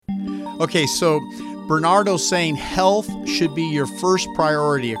Okay, so Bernardo's saying health should be your first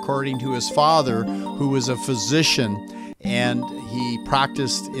priority, according to his father, who was a physician and he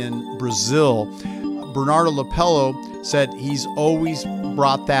practiced in Brazil. Bernardo Lapello said he's always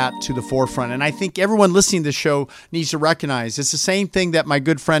brought that to the forefront. And I think everyone listening to the show needs to recognize it's the same thing that my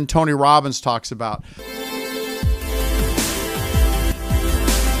good friend Tony Robbins talks about.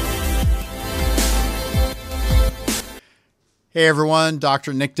 Hey everyone,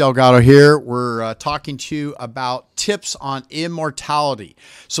 Dr. Nick Delgado here. We're talking to you about tips on immortality.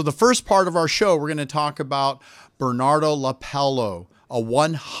 So the first part of our show, we're going to talk about Bernardo Lapello, a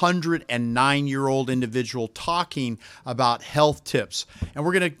 109-year-old individual talking about health tips. And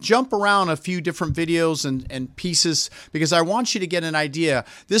we're going to jump around a few different videos and pieces because I want you to get an idea.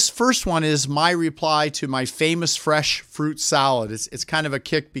 This first one is my reply to my famous fresh fruit salad. It's kind of a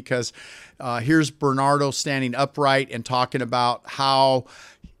kick because here's Bernardo standing upright and talking about how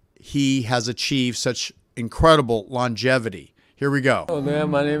he has achieved such incredible longevity. Here we go. Hello there,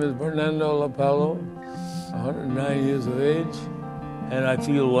 my name is Bernardo Lapello, 109 years of age, and I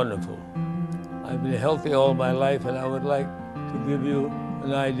feel wonderful. I've been healthy all my life, and I would like to give you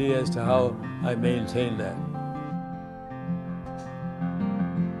an idea as to how I maintain that.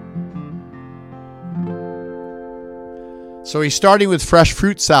 So he's starting with fresh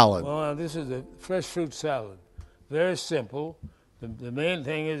fruit salad. Well, this is a fresh fruit salad. Very simple. The main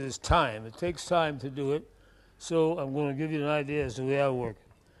thing is time. It takes time to do it. So I'm going to give you an idea as to the way I work.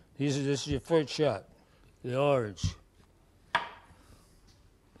 This is your first shot, the orange.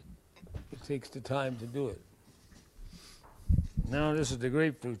 It takes the time to do it. Now this is the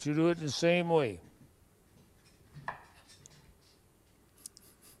grapefruit. You do it the same way.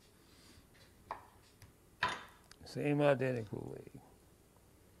 Same identical way.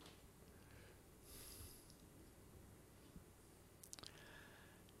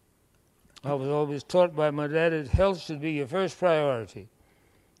 I was always taught by my dad that health should be your first priority.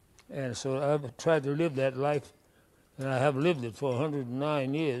 And so I've tried to live that life, and I have lived it for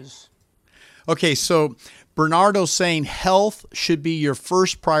 109 years. Okay, so Bernardo's saying health should be your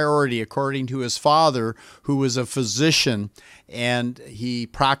first priority, according to his father, who was a physician and he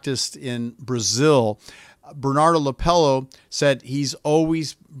practiced in Brazil. Bernardo Lapello said he's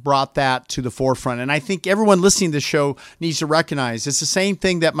always brought that to the forefront. And I think everyone listening to the show needs to recognize it's the same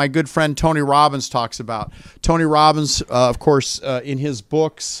thing that my good friend Tony Robbins talks about. Tony Robbins, of course, in his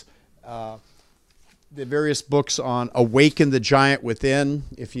books, the various books on Awaken the Giant Within,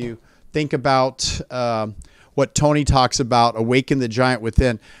 if you think about what Tony talks about, Awaken the Giant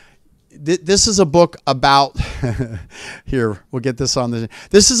Within, this is a book about, here, we'll get this on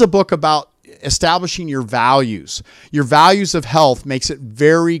this is a book about establishing your values. Your values of health makes it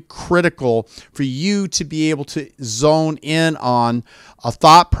very critical for you to be able to zone in on a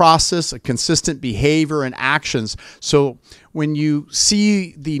thought process, a consistent behavior and actions. So when you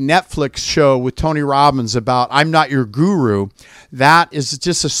see the Netflix show with Tony Robbins about I'm Not Your Guru, that is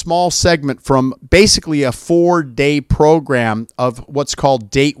just a small segment from basically a 4-day program of what's called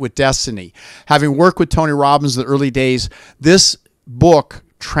Date with Destiny. Having worked with Tony Robbins in the early days, this book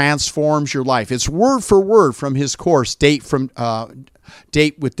transforms your life. It's word for word from his course, Date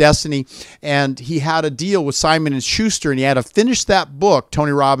with Destiny. And he had a deal with Simon & Schuster, and he had to finish that book,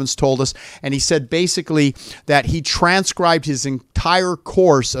 Tony Robbins told us. And he said basically that he transcribed his entire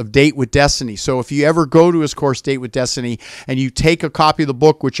course of Date with Destiny. So if you ever go to his course, Date with Destiny, and you take a copy of the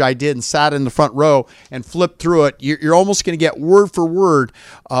book, which I did and sat in the front row and flipped through it, you're almost going to get word for word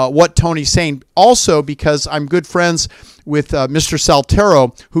what Tony's saying. Also, because I'm good friends with Mr.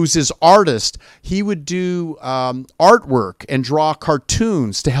 Saltero, who's his artist, he would do artwork and draw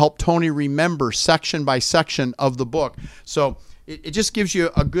cartoons to help Tony remember section by section of the book. So it just gives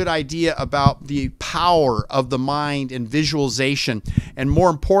you a good idea about the power of the mind and visualization, and more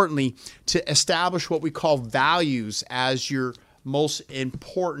importantly, to establish what we call values as your most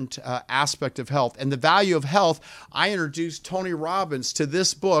important aspect of health. And the value of health, I introduced Tony Robbins to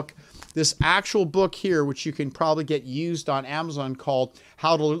this book, this actual book here, which you can probably get used on Amazon, called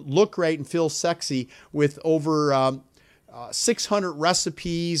How to Look Great and Feel Sexy, with over 600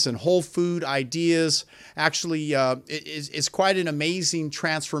 recipes and whole food ideas. Actually, it's quite an amazing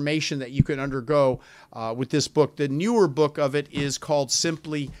transformation that you can undergo with this book. The newer book of it is called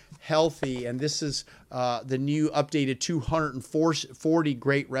Simply Healthy, and this is the new updated 240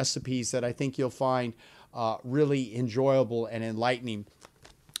 great recipes that I think you'll find really enjoyable and enlightening.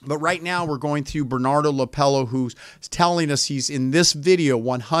 But right now we're going through Bernardo Lapello, who's telling us he's in this video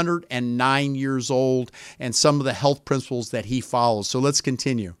 109 years old and some of the health principles that he follows. So let's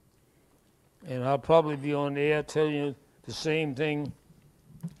continue. And I'll probably be on the air telling you the same thing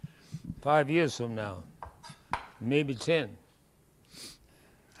 5 years from now, maybe 10.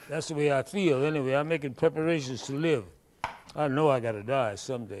 That's the way I feel anyway. I'm making preparations to live. I know I got to die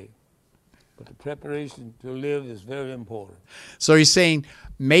someday, but the preparation to live is very important. So he's saying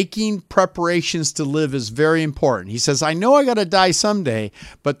making preparations to live is very important. He says, I know I got to die someday,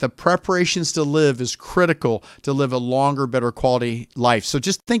 but the preparations to live is critical to live a longer, better quality life. So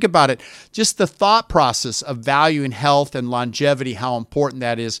just think about it. Just the thought process of valuing health and longevity, how important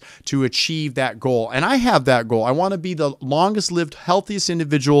that is to achieve that goal. And I have that goal. I want to be the longest lived, healthiest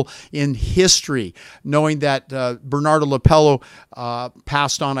individual in history, knowing that Bernardo LaPello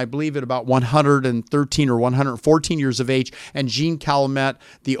passed on, I believe, at about 113 or 114 years of age, and Jean Calumet,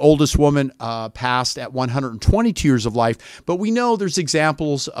 the oldest woman, passed at 122 years of life. But we know there's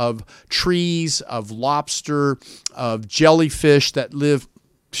examples of trees, of lobster, of jellyfish that live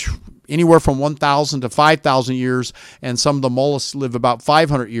anywhere from 1,000 to 5,000 years, and some of the mollusks live about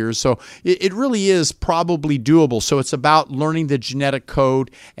 500 years. So it really is probably doable. So it's about learning the genetic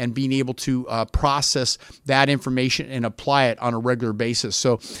code and being able to process that information and apply it on a regular basis.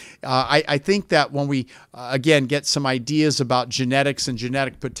 So I think that when we, again, get some ideas about genetics and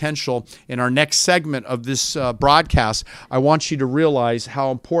genetic potential in our next segment of this broadcast, I want you to realize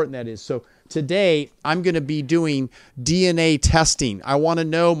how important that is. So today, I'm going to be doing DNA testing. I want to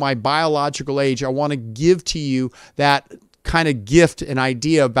know my biological age. I want to give to you that kind of gift, an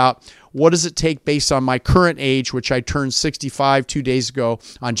idea about what does it take based on my current age, which I turned 65 2 days ago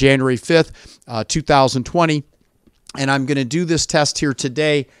on January 5th, 2020. And I'm going to do this test here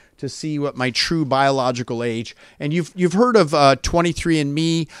today to see what my true biological age. And you've heard of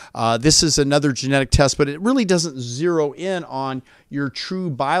 23andMe. This is another genetic test, but it really doesn't zero in on your true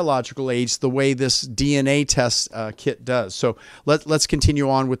biological age the way this DNA test kit does. So let's continue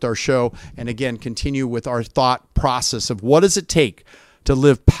on with our show, and again, continue with our thought process of what does it take to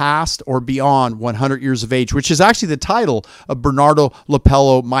live past or beyond 100 years of age, which is actually the title of Bernardo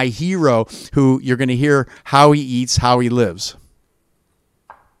LaPello, my hero, who you're going to hear how he eats, how he lives.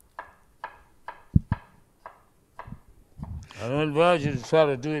 I don't advise you to try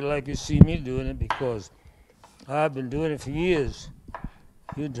to do it like you see me doing it, because I've been doing it for years.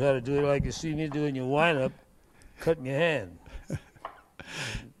 You try to do it like you see me doing your wind-up, cutting your hand.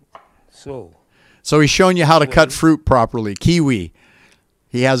 So he's showing you how to cut fruit properly. Kiwi.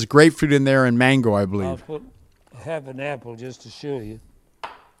 He has grapefruit in there and mango, I believe. I'll put half an apple just to show you.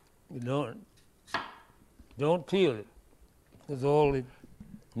 You don't peel it, because all the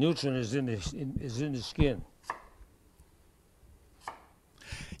nutrient is in the skin.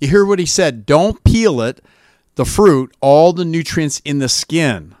 You hear what he said? Don't peel it, the fruit, all the nutrients in the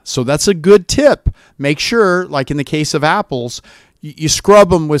skin. So that's a good tip. Make sure, like in the case of apples, you scrub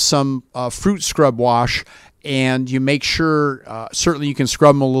them with some fruit scrub wash, and you make sure, certainly you can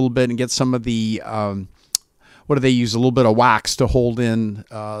scrub them a little bit and get some of the, what do they use? A little bit of wax to hold in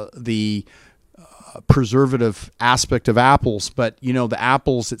the preservative aspect of apples. But, the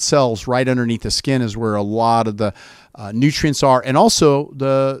apples itself, right underneath the skin, is where a lot of the nutrients are. And also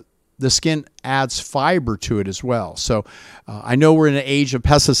the skin adds fiber to it as well. So I know we're in an age of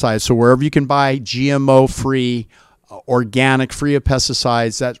pesticides. So wherever you can buy GMO-free, organic, free of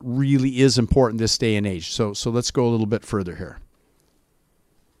pesticides, that really is important this day and age. So let's go a little bit further here.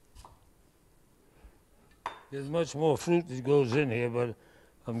 There's much more fruit that goes in here, but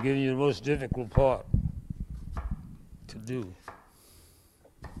I'm giving you the most difficult part to do.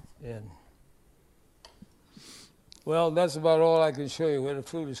 And well, that's about all I can show you where the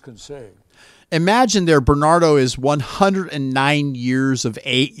fruit is concerned. Imagine there, Bernardo is 109 years of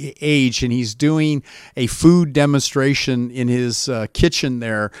age, and he's doing a food demonstration in his kitchen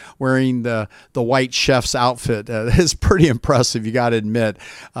there, wearing the white chef's outfit. It's pretty impressive, you got to admit.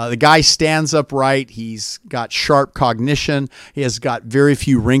 The guy stands upright. He's got sharp cognition. He has got very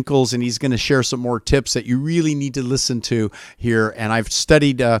few wrinkles, and he's going to share some more tips that you really need to listen to here. And I've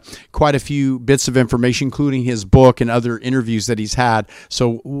studied quite a few bits of information, including his book and other interviews that he's had.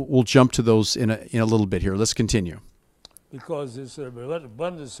 So we'll jump to those in a little bit here. Let's continue. Because there's an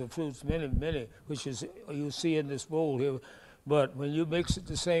abundance of fruits, many, which is you see in this bowl here. But when you mix it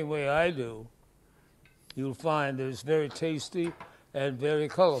the same way I do, you'll find that it's very tasty and very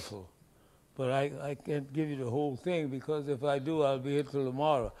colorful. But I can't give you the whole thing, because if I do, I'll be here till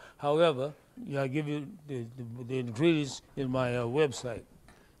tomorrow. However, I give you the ingredients in my website.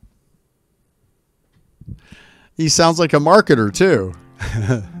 He sounds like a marketer too.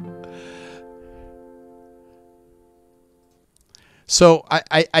 So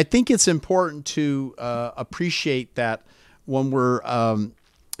I think it's important to appreciate that when we're,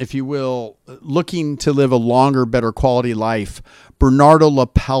 if you will, looking to live a longer, better quality life. Bernardo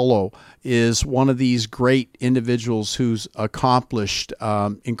LaPello is one of these great individuals who's accomplished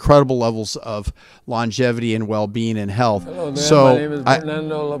incredible levels of longevity and well-being and health. Hello there, So my name is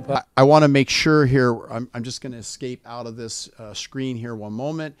Fernando Lapallo. I want to make sure here, I'm just going to escape out of this screen here one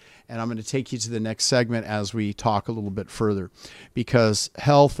moment, and I'm going to take you to the next segment as we talk a little bit further, because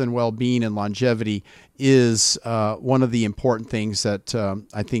health and well-being and longevity is one of the important things that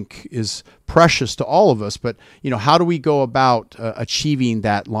I think is precious to all of us. But, how do we go about achieving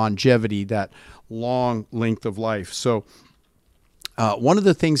that longevity, that long length of life? So one of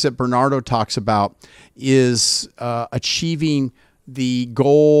the things that Bernardo talks about is achieving the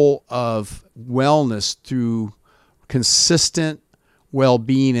goal of wellness through consistent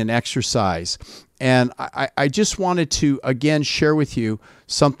well-being and exercise. And I just wanted to, again, share with you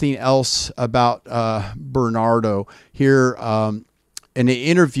something else about Bernardo here in an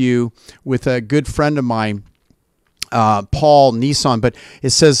interview with a good friend of mine, Paul Nisson. But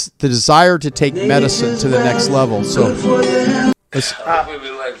it says the desire to take medicine to the next level. So Happy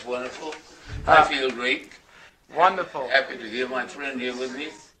with life, wonderful. I feel great. Wonderful. Happy to hear my friend here with me.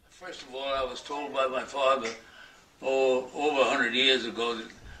 First of all, I was told by my father, over 100 years ago,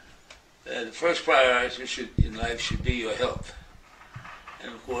 that the first priority in life should be your health.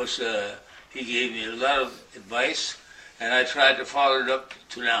 And of course, he gave me a lot of advice, and I tried to follow it up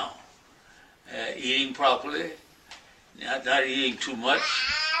to now. Eating properly, not eating too much,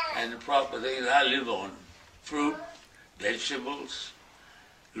 and the proper things I live on. Fruit, vegetables,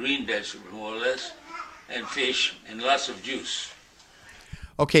 green vegetables more or less, and fish, and lots of juice.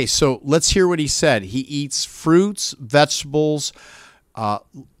 Okay, so let's hear what he said. He eats fruits, vegetables,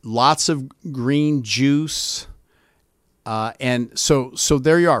 lots of green juice, and so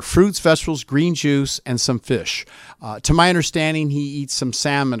there you are: fruits, vegetables, green juice, and some fish. To my understanding, he eats some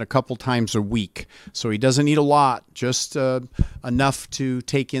salmon a couple times a week. So he doesn't eat a lot, just enough to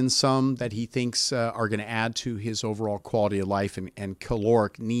take in some that he thinks are going to add to his overall quality of life and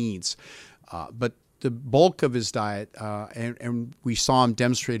caloric needs. But the bulk of his diet, and we saw him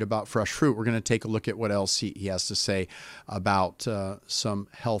demonstrate about fresh fruit. We're going to take a look at what else he has to say about some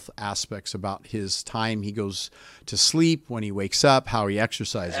health aspects, about his time he goes to sleep, when he wakes up, how he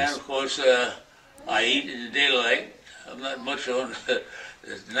exercises. And of course, I eat in the daylight. I'm not much on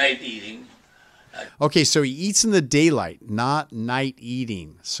night eating. Okay, so he eats in the daylight, not night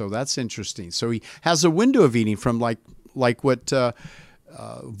eating. So that's interesting. So he has a window of eating from like what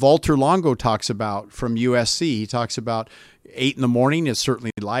Walter Longo talks about from USC. He talks about 8 in the morning is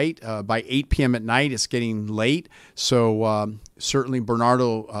certainly light. By 8 p.m. at night, it's getting late. So certainly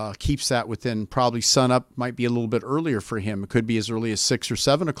Bernardo keeps that within probably sunup, might be a little bit earlier for him. It could be as early as 6 or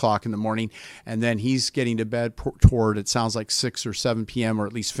 7 o'clock in the morning. And then he's getting to bed toward, it sounds like 6 or 7 p.m., or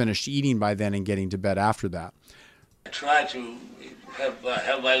at least finished eating by then and getting to bed after that. I try to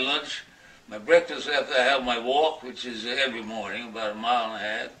have my lunch, my breakfast after I have my walk, which is every morning, about 1.5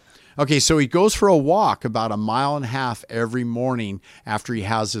 miles. Okay, so he goes for a walk about 1.5 miles every morning after he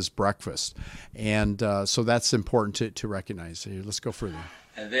has his breakfast. And so that's important to recognize. Here, let's go further.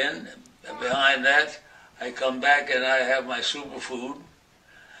 And then behind that, I come back and I have my superfood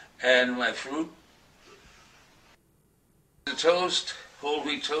and my fruit, the toast, whole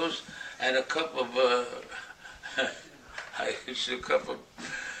wheat toast, and a cup of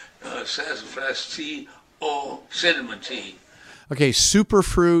sassafras tea or cinnamon tea. Okay,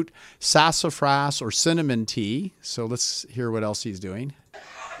 superfruit, sassafras, or cinnamon tea. So let's hear what else he's doing.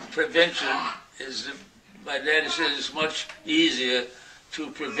 Prevention is, my daddy says it's much easier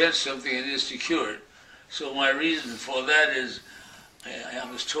to prevent something than it is to cure it. So my reason for that is I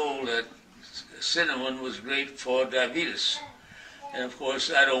was told that cinnamon was great for diabetes. And of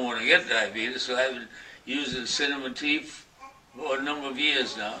course, I don't want to get diabetes, so I've been using cinnamon tea for a number of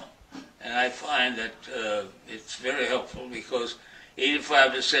years now. And I find that it's very helpful because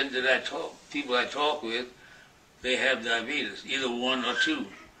 85% that people I talk with, they have diabetes, either 1 or 2.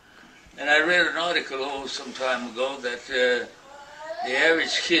 And I read an article some time ago that the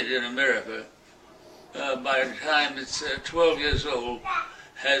average kid in America, by the time it's 12 years old,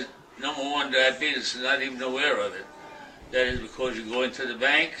 has number 1 diabetes and not even aware of it. That is because you go into the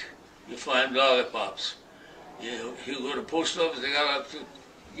bank, you find lollipops. You go to the post office, they got to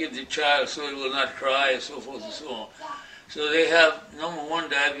give the child so he will not cry, and so forth and so on. So they have number 1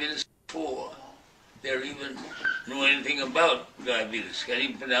 diabetes before they even know anything about diabetes, can't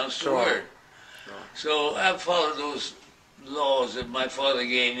even pronounce the word. So I've followed those laws that my father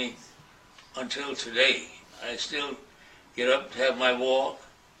gave me until today. I still get up to have my walk.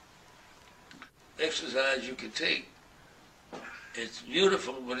 Exercise you can take. It's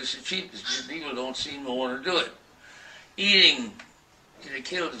beautiful, but it's the cheapest. People don't seem to want to do it. Eating They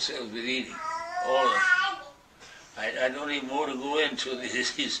killed themselves with eating, all of them. I don't even want to go into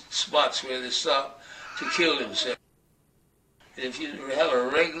these spots where they stop to kill themselves. If you have a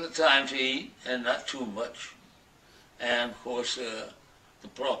regular time to eat and not too much, and of course the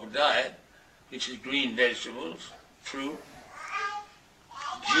proper diet, which is green vegetables, fruit,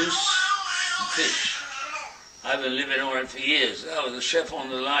 juice, and fish. I've been living on it for years. I was a chef on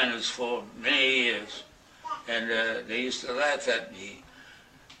the liners for many years, and they used to laugh at me.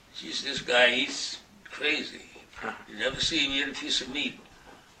 Geez, this guy eats crazy. You never see him eat a piece of meat.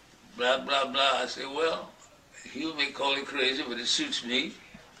 Blah, blah, blah. I said, well, you may call it crazy, but it suits me.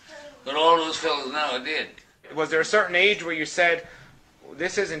 But all those fellas now are dead. Was there a certain age where you said,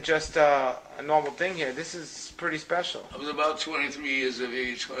 this isn't just a normal thing here, this is pretty special? I was about 23 years of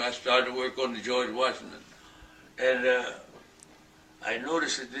age when I started to work on the George Washington. And I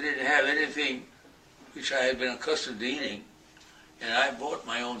noticed that they didn't have anything which I had been accustomed to eating, and I bought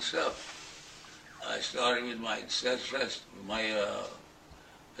my own stuff. I started with my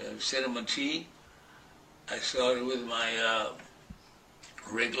cinnamon tea. I started with my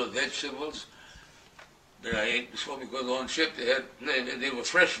regular vegetables that I ate before, because on ship they were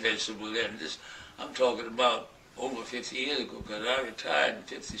fresh vegetables then. I'm talking about over 50 years ago, because I retired in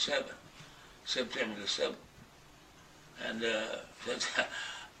 '57, September the 7th. And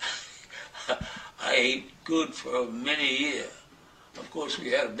I ate good for many years. Of course, we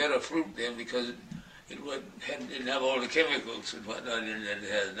had better fruit then because it didn't have all the chemicals and whatnot in that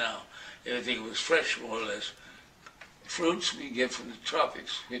it has now. Everything was fresh, more or less. Fruits we get from the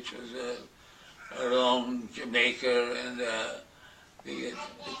tropics, which was around Jamaica and the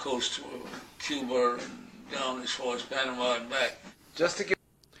coast of Cuba and down as far as Panama and back. Just to give.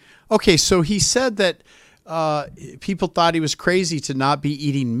 Okay, so he said that people thought he was crazy to not be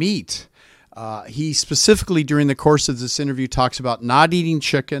eating meat. He specifically, during the course of this interview, talks about not eating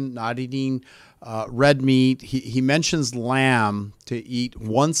chicken, not eating red meat. He mentions lamb to eat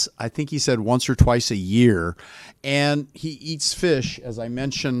once, I think he said once or twice a year. And he eats fish, as I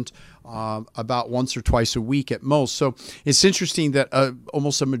mentioned, about once or twice a week at most. So it's interesting that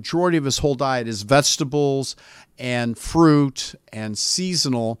almost a majority of his whole diet is vegetables and fruit and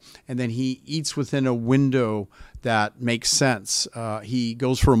seasonal, and then he eats within a window that makes sense. He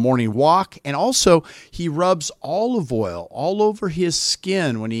goes for a morning walk, and also he rubs olive oil all over his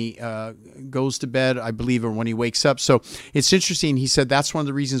skin when he goes to bed, I believe, or when he wakes up. So it's interesting. He said that's one of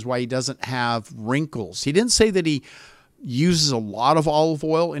the reasons why he doesn't have wrinkles. He didn't say that he uses a lot of olive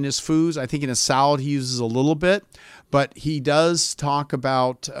oil in his foods. I think in a salad he uses a little bit, but he does talk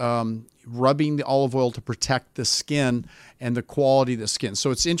about rubbing the olive oil to protect the skin and the quality of the skin. So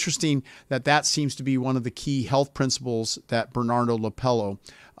it's interesting that that seems to be one of the key health principles that Bernardo LaPello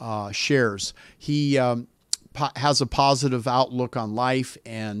shares. He has a positive outlook on life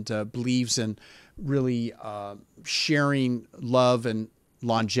and believes in really sharing love and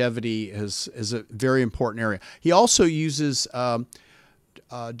longevity is a very important area. He also uses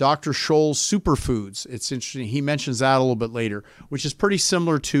Dr. Scholl's superfoods. It's interesting. He mentions that a little bit later, which is pretty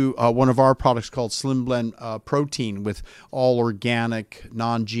similar to one of our products called Slim Blend Protein, with all organic,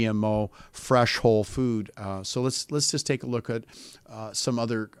 non-GMO, fresh whole food. So let's just take a look at some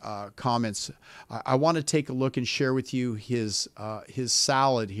other comments. I want to take a look and share with you his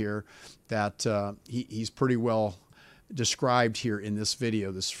salad here that he's pretty well described here in this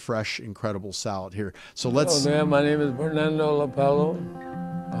video, this fresh, incredible salad here. So let's... Hello there, my name is Bernardo LaPello,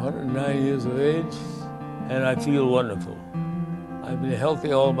 109 years of age, and I feel wonderful. I've been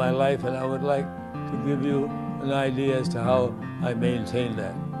healthy all my life, and I would like to give you an idea as to how I maintain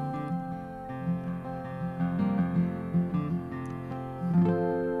that.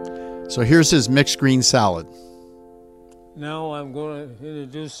 So here's his mixed green salad. Now I'm going to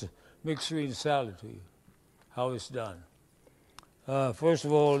introduce mixed green salad to you, how it's done. First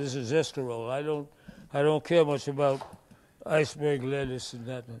of all, this is escarole. I don't care much about iceberg lettuce and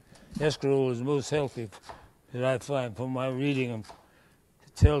that. Escarole is most healthy that I find from my reading.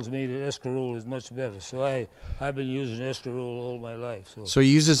 It tells me that escarole is much better. So I've been using escarole all my life. So he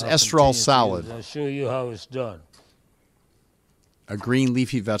uses estrol salad. I'll show you how it's done. A green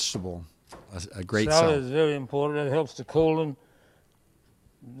leafy vegetable, a great salad. Salad is very important. It helps the colon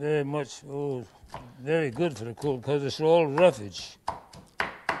very much. Very good for the colon because it's all roughage.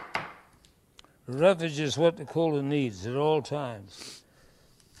 Roughage is what the colon needs at all times.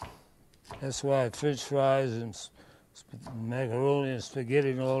 That's why French fries and macaroni and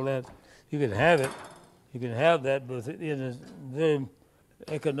spaghetti and all that, you can have it. You can have that, but in a very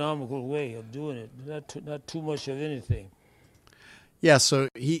economical way of doing it. Not too much of anything. Yeah, so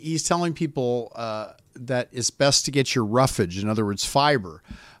he's telling people that it's best to get your roughage, in other words, fiber,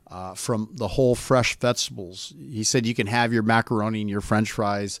 from the whole fresh vegetables. He said you can have your macaroni and your French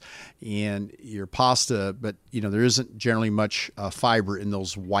fries and your pasta, but there isn't generally much fiber in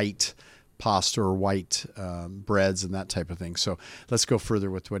those white pasta or white breads and that type of thing. So let's go further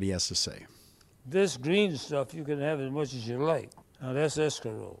with what he has to say. This green stuff, you can have as much as you like. Now that's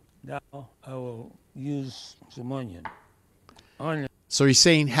escarole. Now I will use some onion. So he's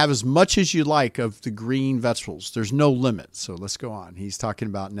saying have as much as you like of the green vegetables. There's no limit. So let's go on. He's talking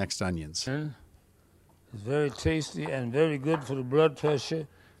about next onions. It's very tasty and very good for the blood pressure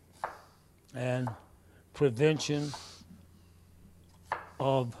and prevention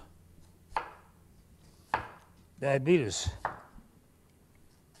of diabetes.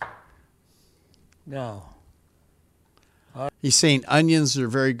 Now, he's saying onions are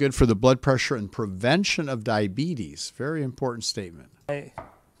very good for the blood pressure and prevention of diabetes. Very important statement. I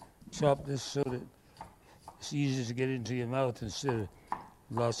chop this so that it's easy to get into your mouth instead of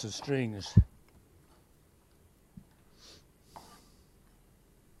lots of strings.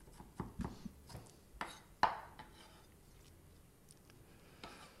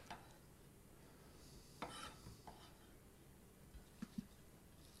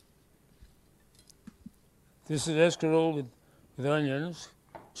 This is escarole with onions,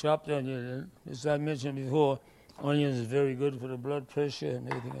 chopped onion. As I mentioned before, onions is very good for the blood pressure and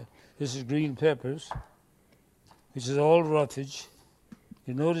everything else. This is green peppers, which is all roughage.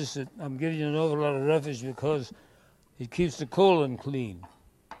 You notice that I'm giving you an awful lot of roughage because it keeps the colon clean.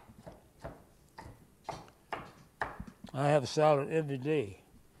 I have salad every day.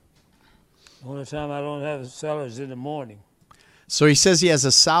 The only time I don't have a salad is in the morning. So he says he has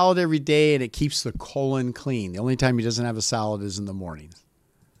a salad every day and it keeps the colon clean. The only time he doesn't have a salad is in the morning.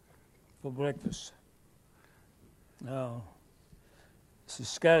 For breakfast. Now, this is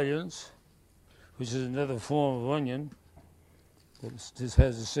scallions, which is another form of onion, but this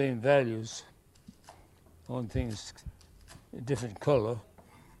has the same values. One thing is a different color.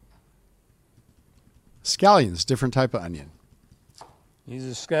 Scallions, different type of onion. These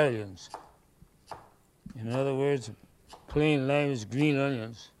are scallions. In other words, plain language, green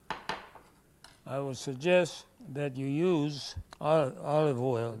onions. I would suggest that you use olive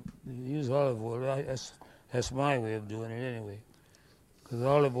oil. You use olive oil. That's my way of doing it anyway. Because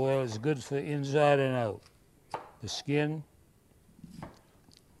olive oil is good for inside and out. The skin,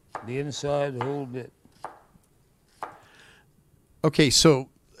 the inside, the whole bit. Okay, so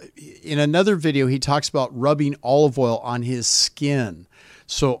in another video, he talks about rubbing olive oil on his skin.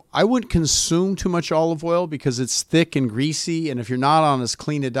 So I wouldn't consume too much olive oil because it's thick and greasy. And if you're not on as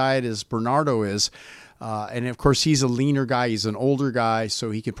clean a diet as Bernardo is, and of course he's a leaner guy, he's an older guy,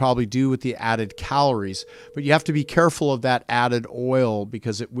 so he could probably do with the added calories. But you have to be careful of that added oil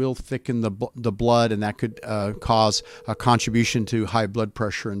because it will thicken the blood, and that could cause a contribution to high blood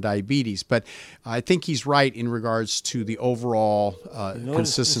pressure and diabetes. But I think he's right in regards to the overall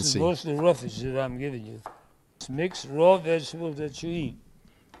consistency. This is mostly roughage that I'm giving you. It's mixed raw vegetables that you eat.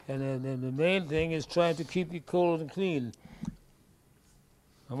 And then the main thing is trying to keep your colon clean.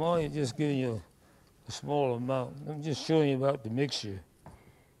 I'm only just giving you a small amount. I'm just showing you about the mixture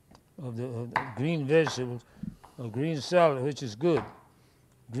of the green vegetables, of green salad, which is good.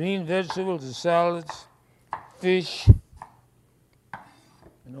 Green vegetables, the salads, fish,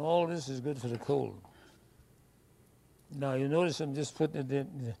 and all this is good for the colon. Now you notice I'm just putting it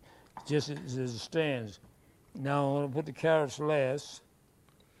in, just as it stands. Now I want to put the carrots last.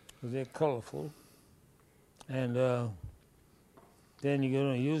 They're colorful. And then you're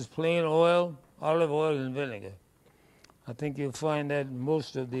going to use plain oil, olive oil, and vinegar. I think you'll find that in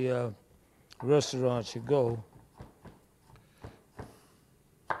most of the restaurants you go.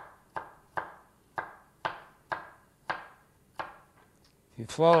 If you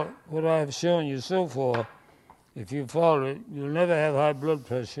follow what I have shown you so far, if you follow it, you'll never have high blood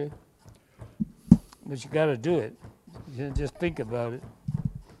pressure. But you got to do it. You just think about it.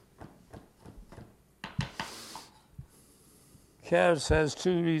 Carrots has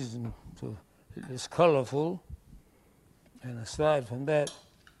two reasons. It's colorful, and aside from that,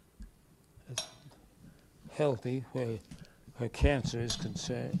 it's healthy where cancer is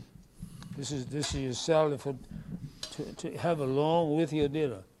concerned. This is your salad to have along with your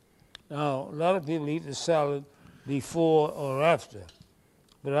dinner. Now, a lot of people eat the salad before or after,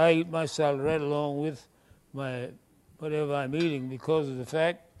 but I eat my salad right along with my whatever I'm eating because of the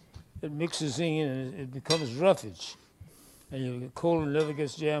fact it mixes in and it becomes roughage. And your colon never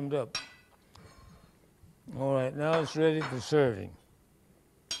gets jammed up. All right, now it's ready for serving.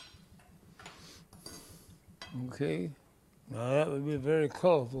 Okay, now that would be very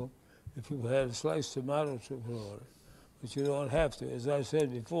colorful if you had sliced tomatoes to put on it. But you don't have to. As I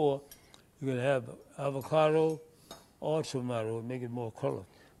said before, you can have avocado or tomato and make it more color.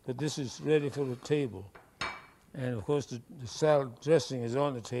 But this is ready for the table. And of course, the salad dressing is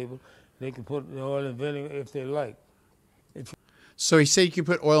on the table. They can put the oil and vinegar if they like. So he said you can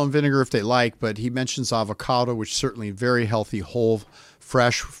put oil and vinegar if they like, but he mentions avocado, which is certainly very healthy, whole,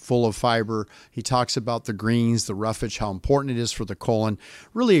 fresh, full of fiber. He talks about the greens, the roughage, how important it is for the colon.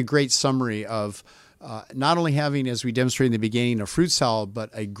 Really a great summary of not only having, as we demonstrated in the beginning, a fruit salad, but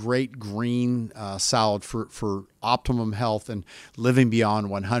a great green salad for optimum health and living beyond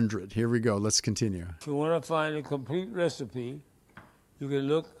 100. Here we go. Let's continue. If you want to find a complete recipe, you can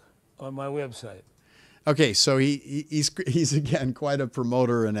look on my website. Okay, so he's again quite a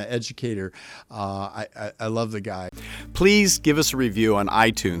promoter and an educator. I love the guy. Please give us a review on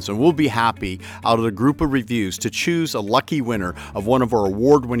iTunes, and we'll be happy out of the group of reviews to choose a lucky winner of one of our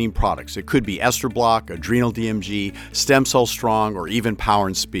award-winning products. It could be Ester Block, Adrenal DMG, Stem Cell Strong, or even Power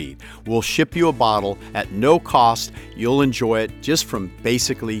and Speed. We'll ship you a bottle at no cost. You'll enjoy it just from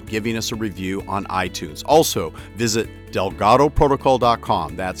basically giving us a review on iTunes. Also, visit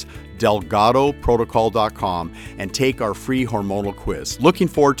DelgadoProtocol.com. That's DelgadoProtocol.com and take our free hormonal quiz. Looking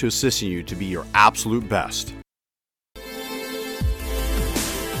forward to assisting you to be your absolute best.